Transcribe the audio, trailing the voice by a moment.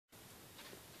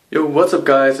Yo, what's up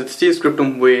guys, it's Skript,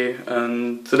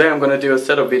 and today I'm gonna do a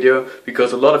setup video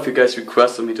because a lot of you guys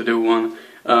requested me to do one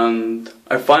and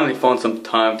I finally found some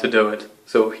time to do it.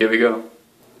 So here we go.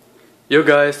 Yo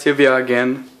guys, here we are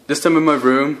again, this time in my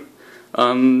room,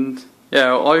 and yeah,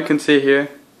 all you can see here,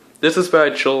 this is where I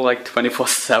chill like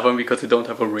 24/7 because I don't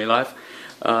have a real life.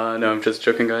 No, I'm just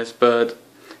joking guys, but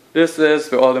this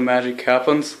is where all the magic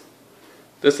happens.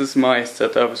 This is my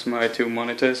setup with my two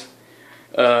monitors.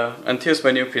 And here's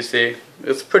my new PC.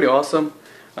 It's pretty awesome.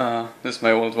 This is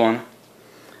my old one.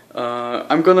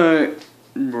 I'm gonna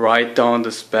write down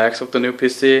the specs of the new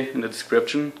PC in the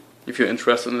description if you're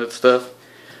interested in that stuff.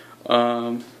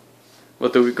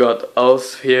 What do we got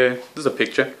else here? This is a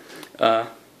picture.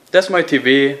 That's my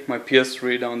TV, my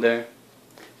PS3 down there.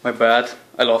 My bed.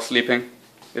 I love sleeping.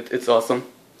 It's awesome.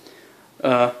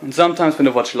 And sometimes when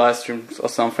I watch live streams or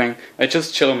something, I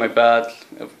just chill in my bed,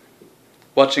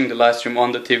 watching the live stream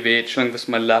on the TV, chilling with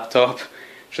my laptop,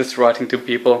 just writing to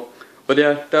people. But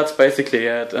yeah, that's basically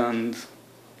it, and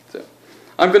so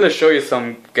I'm gonna show you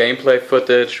some gameplay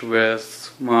footage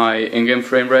with my in-game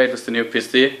frame rate with the new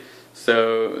PC.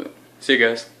 So, see you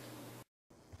guys.